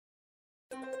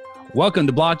Welcome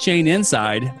to Blockchain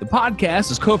Inside. The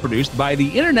podcast is co-produced by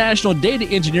the International Data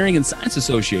Engineering and Science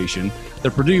Association,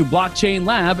 the Purdue Blockchain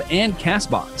Lab, and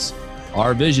Castbox.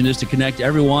 Our vision is to connect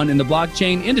everyone in the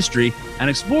blockchain industry and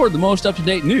explore the most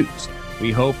up-to-date news.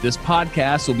 We hope this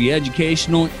podcast will be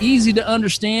educational, easy to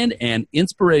understand, and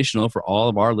inspirational for all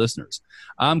of our listeners.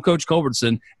 I'm Coach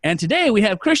Culbertson, and today we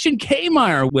have Christian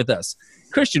Kmeyer with us.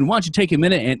 Christian, why don't you take a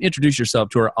minute and introduce yourself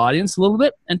to our audience a little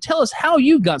bit and tell us how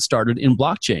you got started in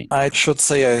blockchain. I should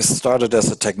say I started as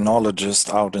a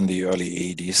technologist out in the early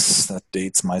 80s. That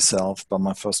dates myself, but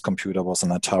my first computer was an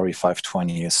Atari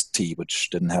 520 ST, which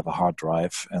didn't have a hard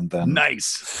drive. And then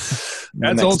nice.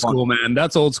 That's old school, man.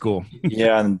 That's old school.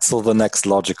 Yeah, and so the next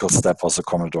logical step was a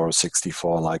Commodore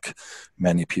 64, like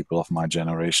many people of my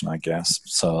generation, I guess.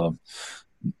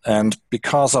 And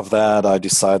because of that, I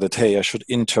decided, hey, I should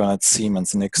intern at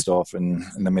Siemens Nixdorf in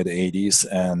the mid-'80s.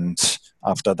 And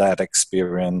after that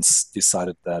experience,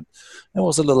 decided that it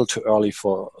was a little too early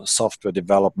for software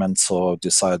development, so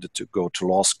decided to go to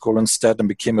law school instead and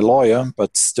became a lawyer,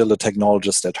 but still a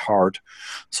technologist at heart,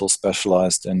 so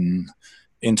specialized in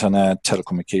internet,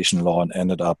 telecommunication law, and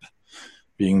ended up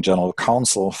being general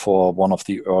counsel for one of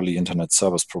the early internet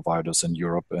service providers in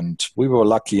Europe. And we were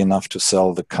lucky enough to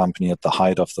sell the company at the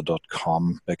height of the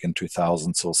 .com back in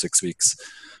 2000, so 6 weeks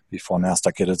before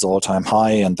NASDAQ hit its all-time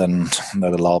high. And then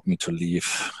that allowed me to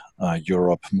leave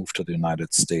Europe, move to the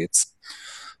United States.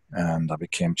 And I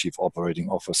became chief operating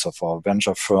officer for a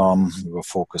venture firm. We were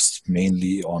focused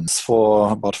mainly on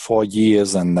for about 4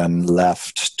 years, and then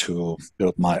left to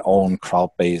build my own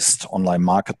crowd-based online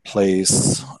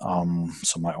marketplace.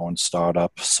 So my own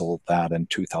startup, sold that in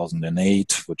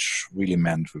 2008, which really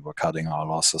meant we were cutting our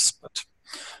losses, but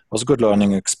it was a good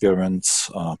learning experience,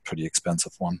 pretty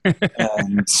expensive one.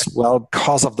 And well,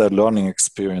 because of that learning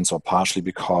experience, or partially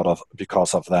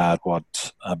because of that,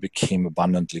 what became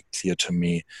abundantly clear to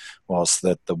me was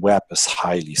that the web is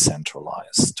highly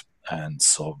centralized. And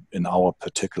so in our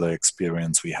particular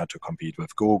experience, we had to compete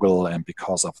with Google. And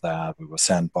because of that, we were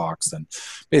sandboxed and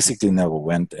basically never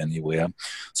went anywhere.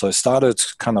 So I started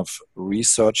kind of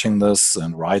researching this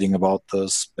and writing about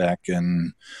this back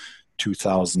in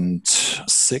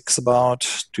 2006, about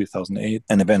 2008,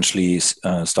 and eventually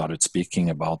started speaking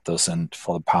about this. And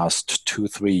for the past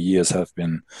 2-3 years, have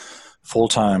been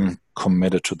full-time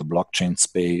committed to the blockchain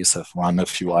space. I've run a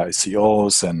few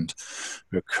ICOs, and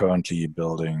we're currently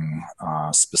building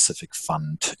a specific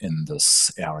fund in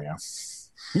this area.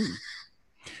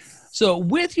 So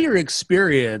with your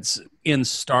experience in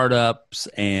startups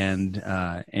and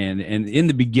in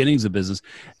the beginnings of business,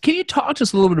 can you talk to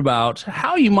us a little bit about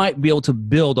how you might be able to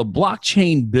build a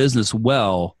blockchain business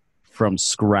well from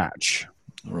scratch?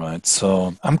 Right.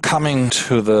 So I'm coming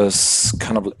to this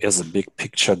kind of as a big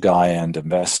picture guy and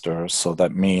investor. So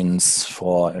that means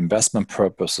for investment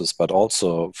purposes, but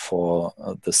also for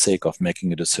the sake of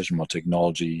making a decision what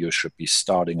technology you should be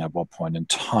starting at what point in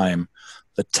time.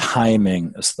 The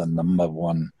timing is the number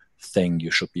one thing you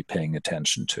should be paying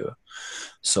attention to.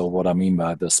 So what I mean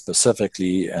by this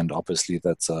specifically, and obviously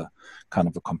that's a kind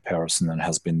of a comparison that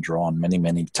has been drawn many,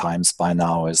 many times by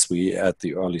now, is we at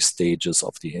the early stages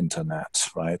of the internet,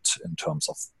 right, in terms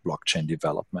of blockchain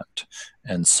development.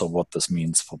 And so what this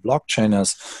means for blockchain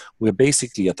is we're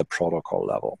basically at the protocol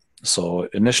level. So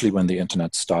initially when the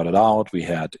internet started out, we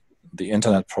had the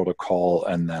internet protocol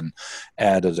and then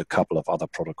added a couple of other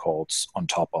protocols on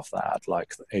top of that,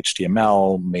 like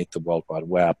HTML made the World Wide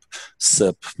Web,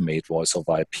 SIP made voice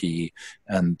over IP,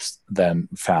 and then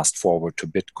fast forward to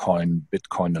Bitcoin.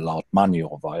 Bitcoin allowed money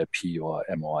over IP or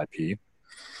MOIP.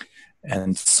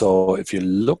 And so if you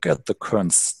look at the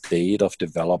current state of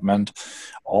development,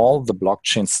 all the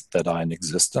blockchains that are in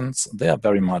existence, they are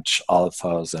very much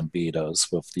alphas and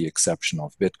betas, with the exception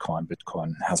of Bitcoin.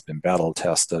 Bitcoin has been battle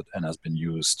tested and has been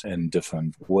used in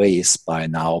different ways by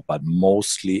now, but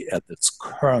mostly at its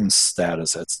current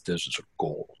status, it's digital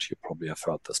gold. You probably have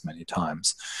heard this many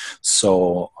times.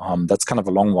 So that's kind of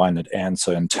a long-winded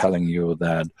answer in telling you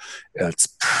that it's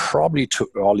probably too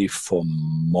early for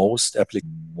most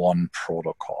one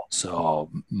protocol. So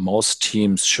most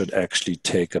teams should actually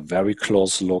take a very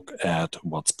close look at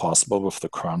what's possible with the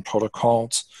current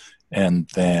protocols, and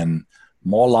then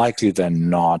more likely than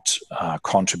not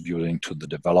contributing to the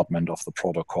development of the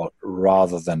protocol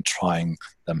rather than trying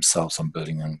themselves on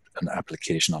building an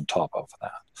application on top of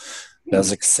that.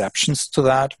 There's exceptions to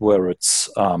that where it's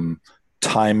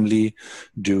timely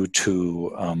due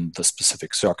to the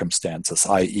specific circumstances,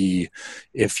 i.e.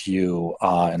 if you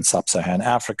are in sub-Saharan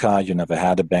Africa, you never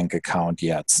had a bank account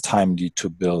yet, it's timely to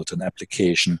build an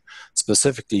application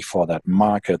specifically for that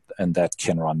market, and that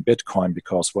can run Bitcoin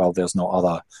because, well, there's no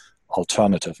other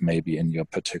alternative maybe in your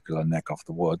particular neck of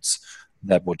the woods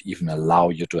that would even allow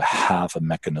you to have a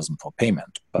mechanism for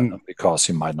payment, but because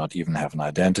you might not even have an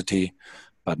identity.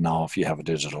 But now if you have a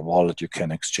digital wallet, you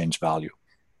can exchange value.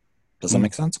 Does that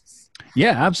make sense?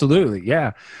 Yeah, absolutely.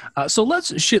 Yeah. So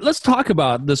let's talk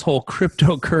about this whole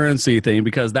cryptocurrency thing,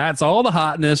 because that's all the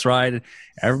hotness, right?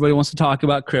 Everybody wants to talk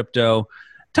about crypto.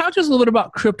 Talk to us a little bit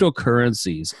about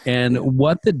cryptocurrencies and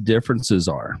what the differences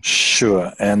are.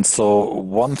 Sure. And so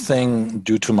one thing,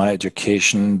 due to my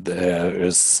education, there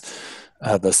is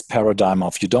this paradigm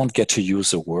of you don't get to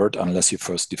use a word unless you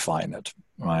first define it,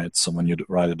 right? So when you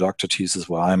write a doctor thesis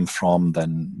where I'm from,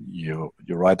 then you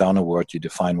write down a word, you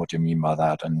define what you mean by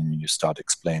that, and then you start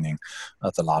explaining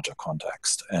the larger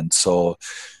context. And so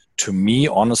to me,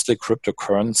 honestly,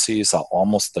 cryptocurrencies are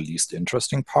almost the least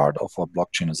interesting part of what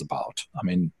blockchain is about. I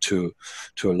mean, to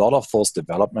a lot of those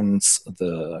developments,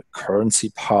 the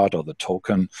currency part or the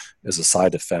token is a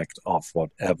side effect of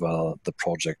whatever the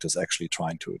project is actually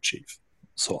trying to achieve.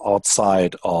 So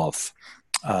outside of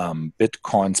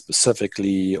Bitcoin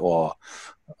specifically, or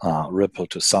Ripple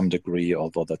to some degree,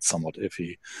 although that's somewhat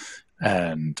iffy,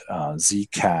 and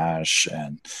Zcash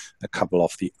and a couple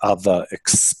of the other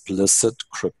explicit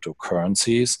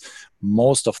cryptocurrencies,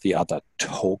 most of the other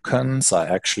tokens are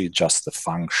actually just a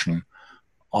function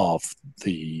of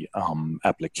the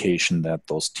application that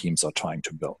those teams are trying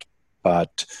to build.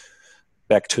 But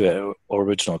back to the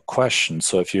original question,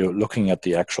 so if you're looking at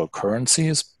the actual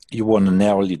currencies, you want to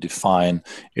narrowly define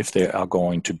if they are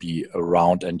going to be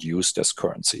around and used as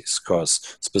currencies,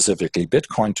 because specifically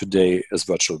Bitcoin today is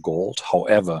virtual gold.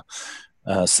 However,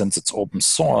 since it's open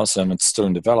source and it's still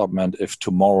in development, if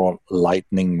tomorrow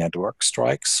Lightning Network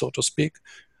strikes, so to speak,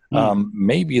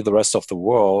 maybe the rest of the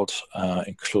world,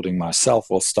 including myself,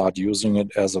 will start using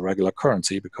it as a regular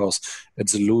currency because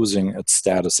it's losing its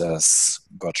status as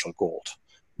virtual gold.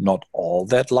 Not all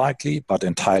that likely, but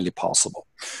entirely possible.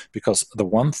 Because the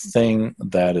one thing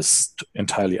that is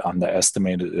entirely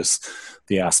underestimated is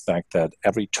the aspect that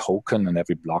every token and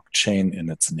every blockchain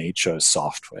in its nature is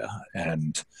software.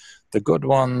 And the good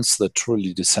ones, the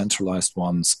truly decentralized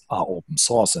ones, are open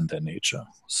source in their nature.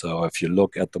 So if you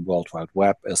look at the World Wide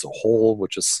Web as a whole,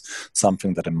 which is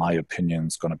something that in my opinion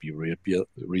is going to be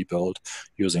rebuilt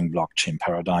using blockchain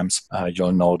paradigms,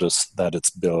 you'll notice that it's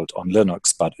built on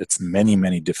Linux, but it's many,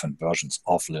 many different versions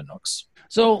of Linux.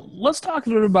 So let's talk a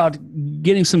little bit about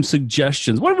getting some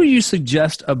suggestions. What would you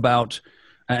suggest about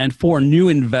and for new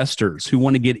investors who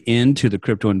want to get into the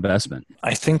crypto investment?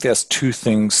 I think there's two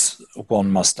things one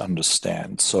must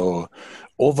understand. So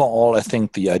overall, I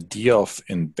think the idea of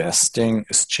investing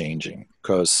is changing,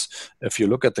 because if you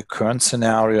look at the current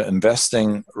scenario,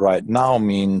 investing right now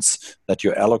means that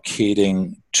you're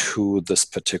allocating to this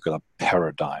particular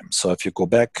paradigm. So if you go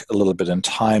back a little bit in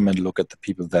time and look at the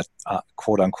people that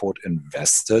quote unquote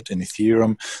invested in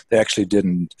Ethereum, they actually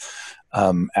didn't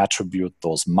attribute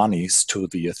those monies to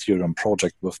the Ethereum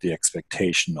project with the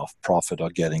expectation of profit or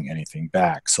getting anything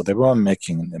back. So they weren't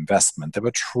making an investment. They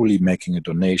were truly making a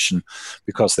donation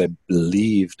because they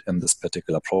believed in this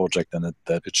particular project and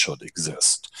that it should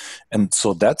exist. And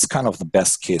so that's kind of the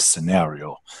best case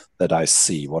scenario that I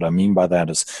see. What I mean by that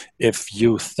is, if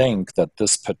you think that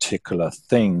this particular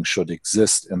thing should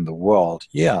exist in the world,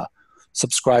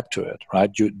 subscribe to it,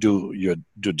 right? You do your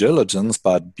due diligence,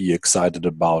 but be excited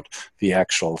about the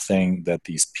actual thing that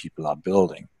these people are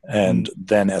building. And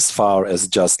then as far as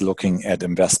just looking at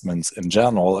investments in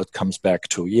general, it comes back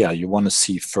to, you want to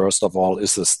see, first of all,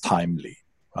 is this timely,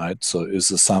 right? So is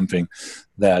this something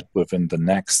that within the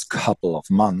next couple of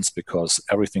months, because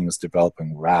everything is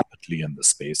developing rapidly in the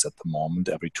space at the moment,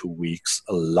 every 2 weeks,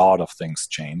 a lot of things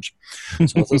change.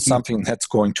 So is this something that's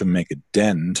going to make a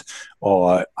dent,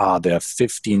 or are there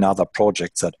 15 other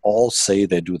projects that all say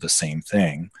they do the same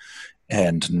thing?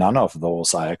 And none of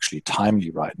those are actually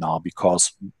timely right now,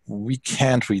 because we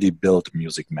can't really build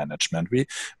music management. We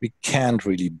can't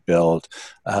really build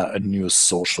a new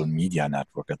social media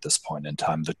network at this point in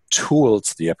time. The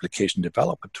tools, the application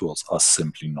developer tools, are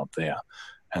simply not there.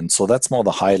 And so that's more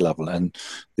the high level. And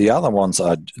the other ones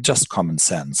are just common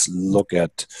sense. Look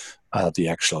at the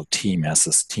actual team. Has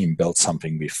this team built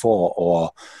something before,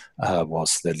 or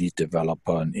was the lead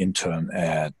developer an intern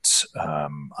at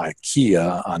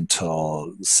IKEA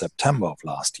until September of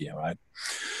last year, right?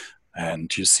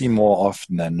 And you see more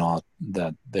often than not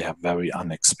that they have very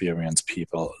unexperienced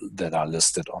people that are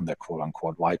listed on their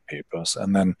quote-unquote white papers.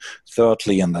 And then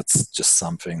thirdly, and that's just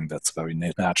something that's very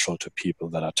natural to people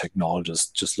that are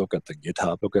technologists, just look at the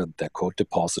GitHub, look at their code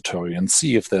depository and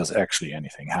see if there's actually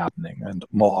anything happening. And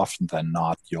more often than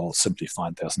not, you'll simply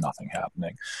find there's nothing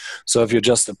happening. So if you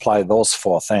just apply those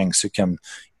four things, you can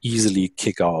easily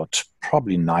kick out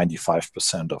probably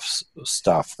 95% of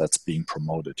stuff that's being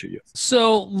promoted to you.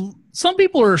 So some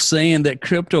people are saying that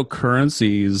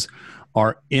cryptocurrencies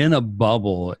are in a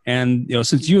bubble. And,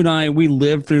 since you and I, we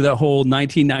lived through that whole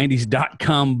 1990s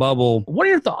 .com bubble, what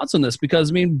are your thoughts on this?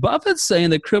 Because, Buffett's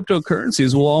saying that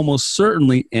cryptocurrencies will almost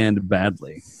certainly end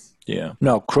badly. Yeah.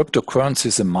 No,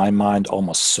 cryptocurrencies, in my mind,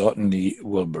 almost certainly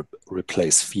will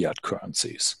replace fiat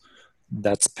currencies.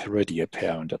 That's pretty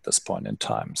apparent at this point in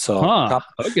time. So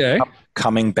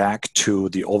coming back to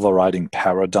the overriding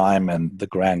paradigm and the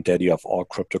granddaddy of all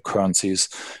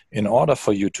cryptocurrencies, in order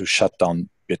for you to shut down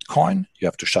Bitcoin, you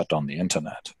have to shut down the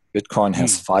internet. Bitcoin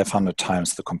has 500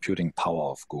 times the computing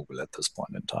power of Google at this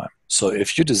point in time. So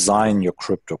if you design your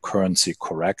cryptocurrency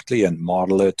correctly and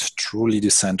model it truly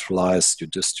decentralized, you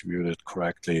distribute it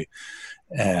correctly,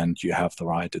 and you have the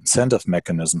right incentive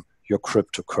mechanism, your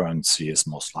cryptocurrency is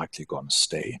most likely going to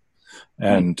stay.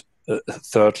 And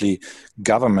thirdly,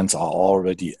 governments are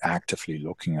already actively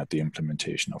looking at the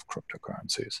implementation of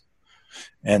cryptocurrencies.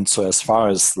 And so as far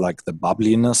as like the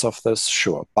bubbliness of this,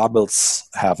 sure, bubbles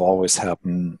have always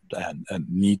happened and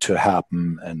need to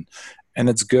happen. And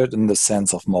it's good in the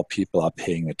sense of more people are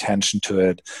paying attention to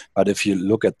it. But if you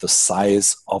look at the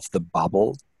size of the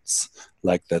bubbles,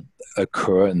 like that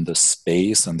occur in the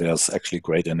space, and there's actually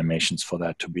great animations for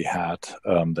that to be had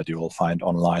that you will find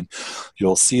online,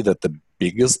 you'll see that the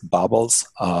biggest bubbles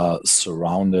are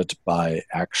surrounded by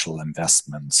actual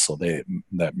investments. So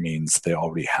that means they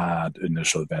already had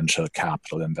initial venture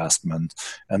capital investment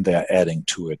and they're adding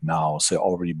to it now. So they're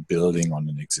already building on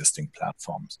an existing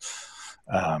platforms.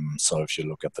 So if you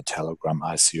look at the Telegram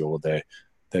ICO,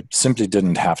 they simply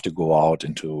didn't have to go out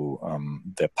into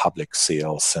their public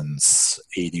sales since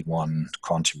 81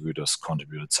 contributors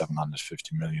contributed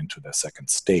 750 million to their second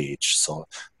stage. So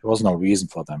there was no reason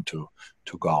for them to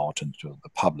go out into the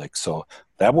public. So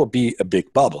that would be a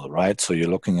big bubble, right? So you're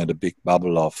looking at a big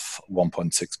bubble of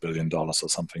 $1.6 billion or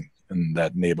something in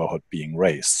that neighborhood being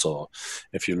raised. So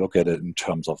if you look at it in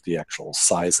terms of the actual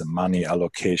size and money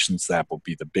allocations, that would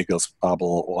be the biggest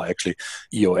bubble. Or actually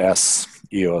EOS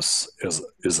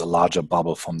is a larger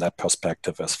bubble from that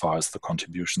perspective as far as the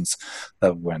contributions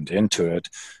that went into it.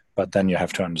 But then you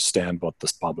have to understand what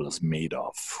this bubble is made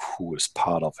of, who is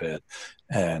part of it,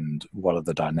 and what are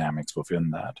the dynamics within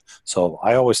that. So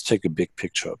I always take a big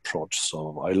picture approach.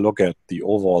 So I look at the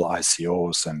overall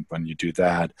ICOs, and when you do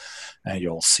that,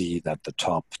 you'll see that the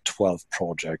top 12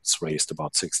 projects raised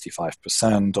about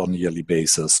 65% on a yearly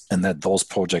basis, and that those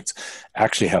projects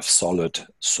actually have solid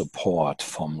support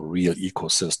from real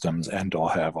ecosystems and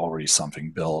or have already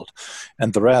something built.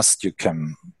 And the rest you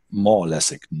can more or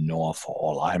less ignore for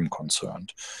all I'm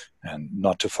concerned. And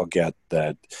not to forget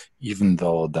that even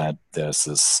though that there's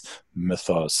this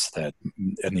mythos that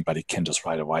anybody can just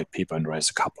write a white paper and raise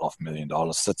a couple of $1 million,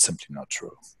 that's simply not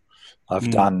true.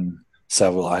 I've done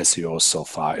several ICOs so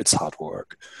far. It's hard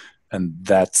work. And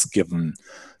that's given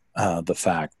the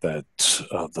fact that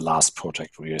the last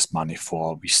project we raised money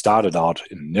for, we started out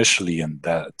initially, and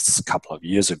that's a couple of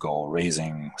years ago,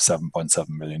 raising $7.7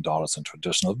 million in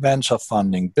traditional venture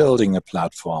funding, building a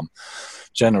platform,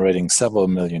 generating several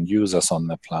million users on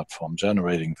the platform,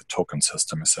 generating the token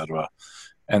system, etc.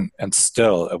 And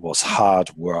still, it was hard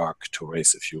work to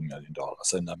raise a few $1 million.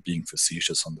 And I'm being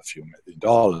facetious on the few $1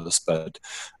 million, but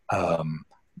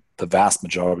the vast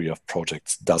majority of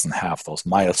projects doesn't have those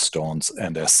milestones,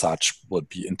 and as such would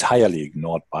be entirely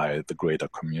ignored by the greater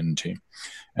community.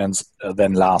 And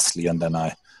then lastly, and then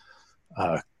I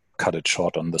cut it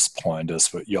short on this point,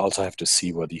 is you also have to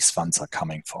see where these funds are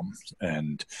coming from.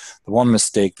 And the one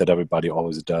mistake that everybody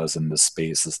always does in this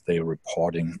space is they're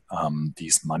reporting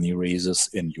these money raises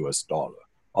in US dollar.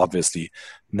 Obviously,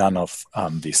 none of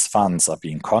these funds are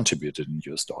being contributed in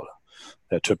US dollar.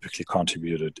 They're typically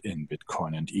contributed in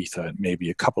Bitcoin and Ether and maybe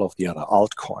a couple of the other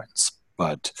altcoins.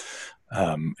 But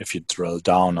if you drill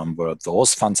down on where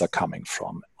those funds are coming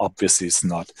from, obviously it's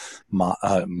not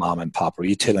mom and pop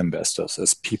retail investors.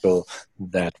 It's people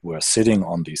that were sitting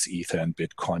on these Ether and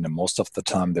Bitcoin. And most of the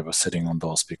time they were sitting on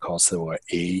those because they were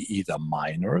either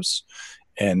miners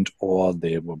and or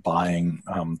they were buying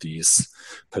these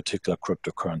particular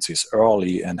cryptocurrencies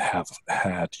early and have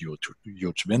had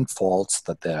huge windfalls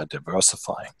that they're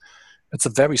diversifying. It's a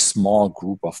very small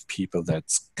group of people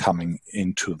that's coming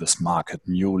into this market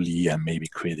newly and maybe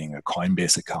creating a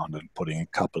Coinbase account and putting a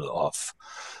couple of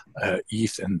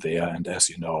ETH in there. And as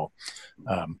you know,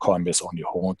 Coinbase only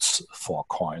holds 4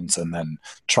 coins, and then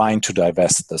trying to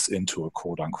divest this into a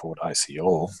quote-unquote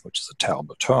ICO, which is a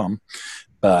terrible term.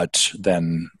 But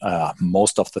then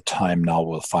most of the time now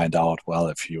we'll find out, well,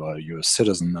 if you are a US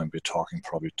citizen, and we're talking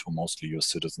probably to mostly US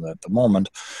citizens at the moment,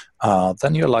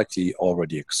 then you're likely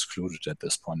already excluded at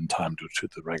this point in time due to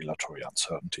the regulatory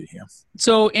uncertainty here.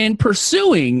 So in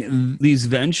pursuing these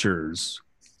ventures,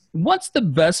 what's the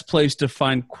best place to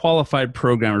find qualified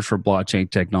programmers for blockchain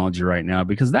technology right now?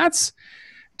 Because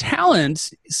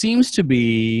talent seems to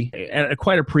be at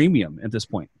quite a premium at this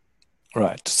point.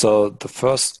 Right. So the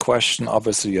first question,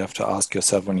 obviously, you have to ask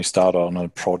yourself when you start on a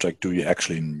project, do you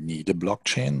actually need a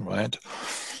blockchain, right?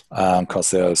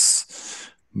 Because there's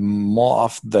more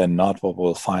often than not, what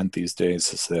we'll find these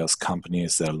days is there's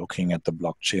companies that are looking at the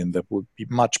blockchain that would be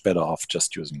much better off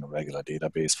just using a regular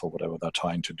database for whatever they're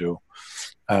trying to do.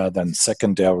 Then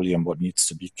secondarily, and what needs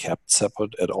to be kept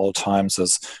separate at all times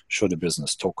is, should a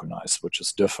business tokenize, which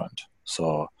is different.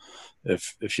 So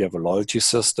if you have a loyalty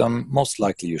system, most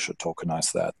likely you should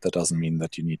tokenize that. That doesn't mean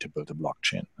that you need to build a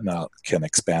blockchain. And I can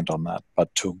expand on that.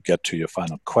 But to get to your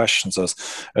final questions, it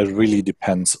really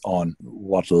depends on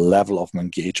what level of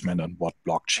engagement and what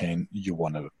blockchain you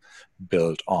want to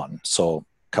build on. So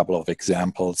a couple of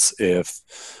examples. If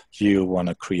you want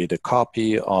to create a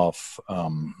copy of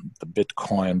the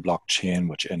Bitcoin blockchain,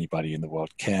 which anybody in the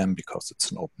world can because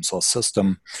it's an open source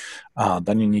system,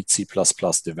 then you need C++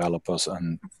 developers,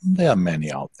 and there are many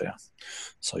out there.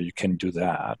 So you can do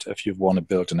that. If you want to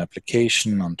build an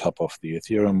application on top of the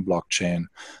Ethereum blockchain,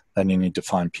 then you need to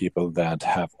find people that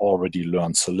have already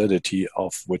learned Solidity,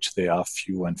 of which there are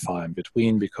few and far in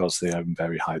between because they are in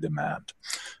very high demand.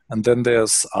 And then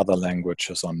there's other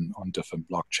languages on different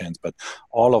blockchains, but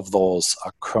all of those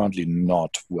are currently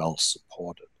not well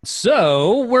supported.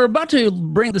 So we're about to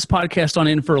bring this podcast on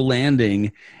in for a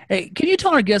landing. Hey, can you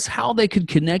tell our guests how they could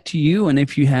connect to you and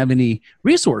if you have any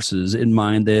resources in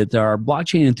mind that our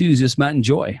blockchain enthusiasts might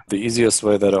enjoy? The easiest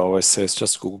way that I always say is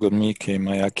just Google me,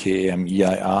 Kmeir,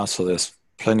 K-A-M-E-I-R. So there's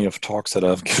plenty of talks that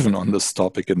I've given on this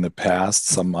topic in the past.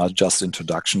 Some are just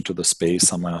introduction to the space.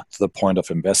 Some are to the point of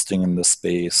investing in the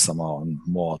space. Some are on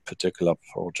more particular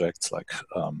projects like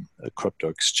crypto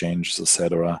exchanges,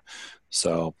 etc.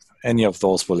 So any of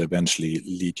those will eventually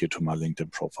lead you to my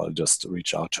LinkedIn profile. Just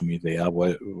reach out to me there,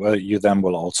 where you then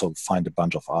will also find a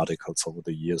bunch of articles over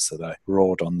the years that I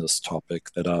wrote on this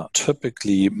topic that are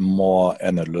typically more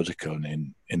analytical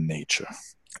in nature.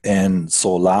 And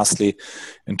so lastly,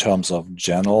 in terms of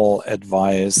general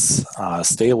advice,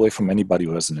 stay away from anybody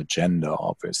who has an agenda,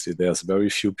 obviously. There's very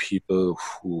few people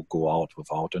who go out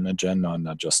without an agenda and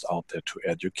are just out there to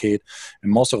educate.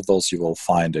 And most of those you will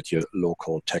find at your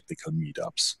local technical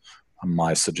meetups.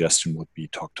 My suggestion would be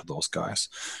talk to those guys.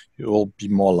 You will be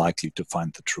more likely to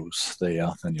find the truth there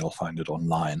than you'll find it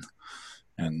online.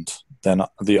 And then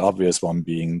the obvious one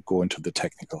being go into the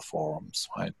technical forums,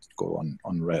 right? Go on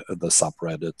the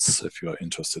subreddits if you're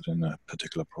interested in a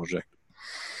particular project.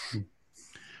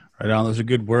 Right on. Those are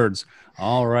good words.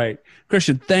 All right.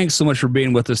 Christian, thanks so much for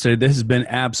being with us today. This has been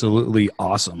absolutely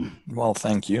awesome. Well,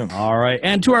 thank you. All right.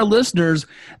 And to our listeners,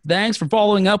 thanks for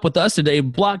following up with us today.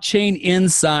 Blockchain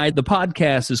Inside, the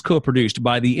podcast, is co-produced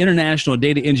by the International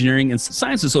Data Engineering and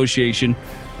Science Association,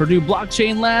 Purdue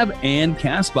Blockchain Lab, and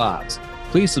CastBox.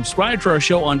 Please subscribe to our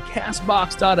show on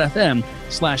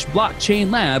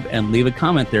castbox.fm/blockchainlab and leave a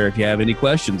comment there if you have any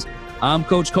questions. I'm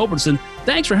Coach Culbertson.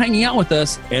 Thanks for hanging out with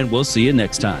us, and we'll see you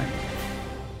next time.